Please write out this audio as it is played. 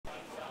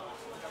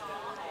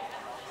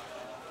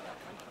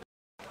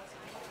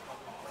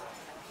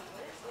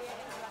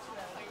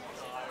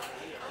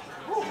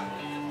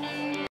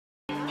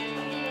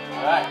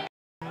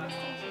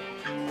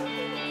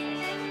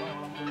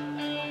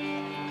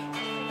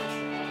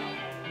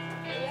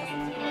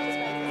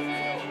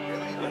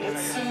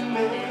It's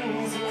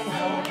amazing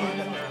how you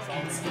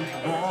can speak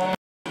right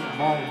to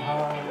my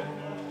heart.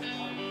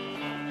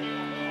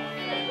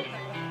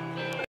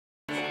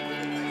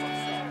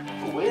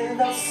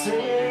 Without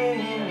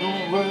saying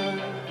a word,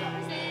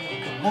 you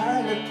can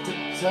light up the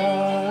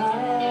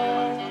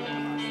dark.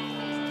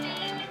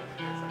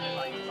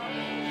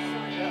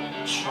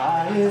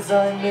 Try as I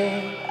may,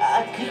 I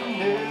could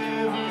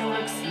never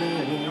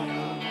explain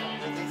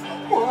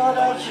what I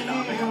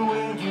hear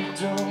when you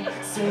don't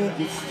say a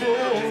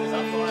thing.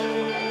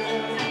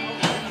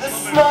 The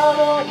smile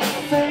on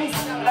your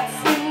face lets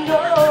me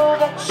know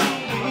that you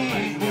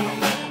need me.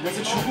 There's a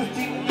truth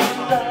in your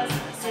eyes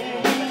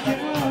saying you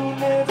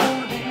never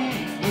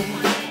leave me.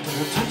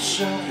 The touch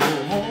of your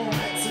hand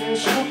says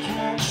you'll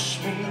catch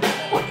me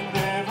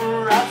whenever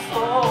I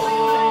fall.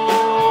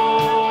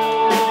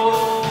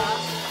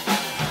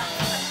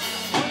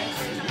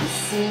 You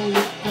say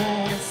it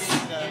best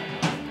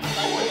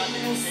when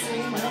you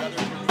say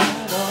nothing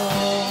at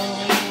all.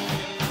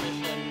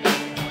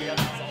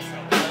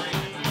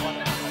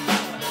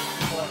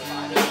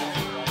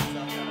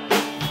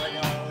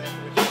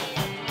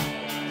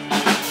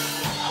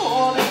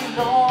 Holding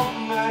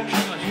on, I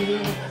can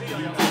hear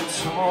people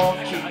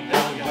talking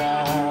out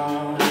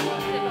loud.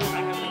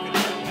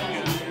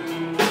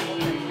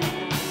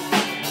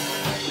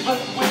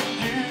 But when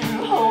you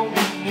hold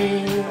me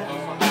near,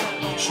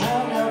 you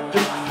drown out the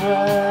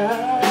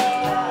crowd.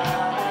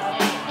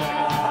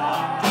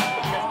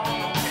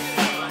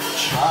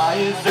 Try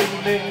as they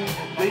may,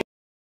 they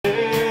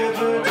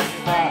never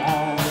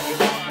define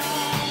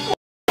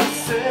what's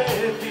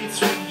said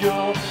between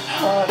your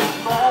heart and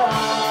mine.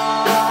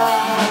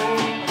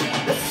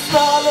 The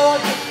smile on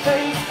your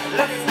face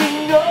lets me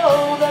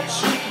know that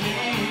you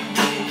need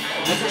me.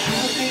 There's a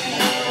truth in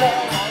your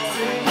eyes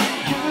saying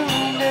you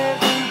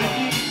never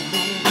leave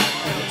me.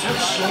 And the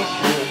touch of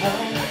your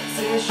hand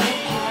says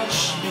you'll catch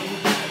me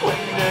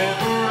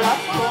whenever I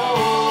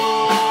fall.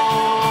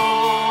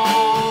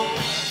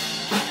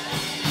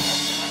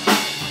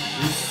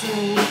 You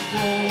say it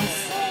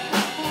best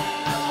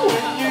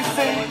when you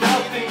say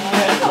nothing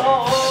at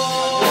all.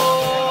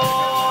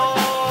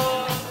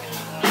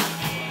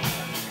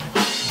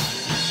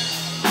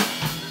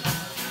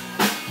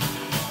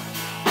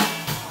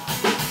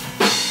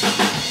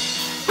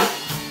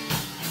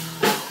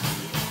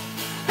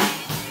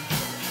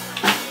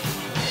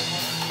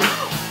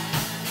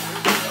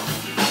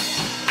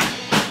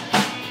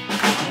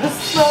 The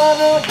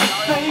smile on your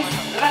face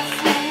lets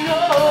me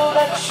know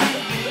that you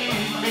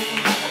need me.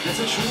 There's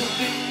a truth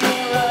in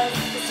your eyes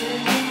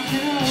saying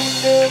you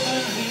never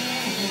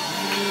leave me.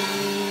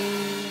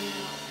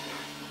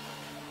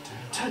 The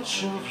touch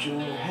of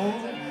your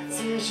hand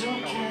says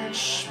you'll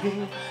catch me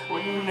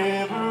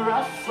whenever I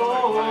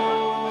fall.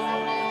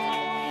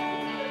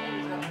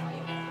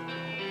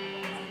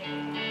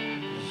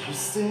 You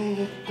say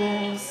it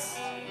best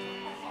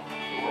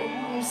when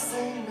you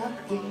say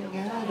nothing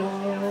at all.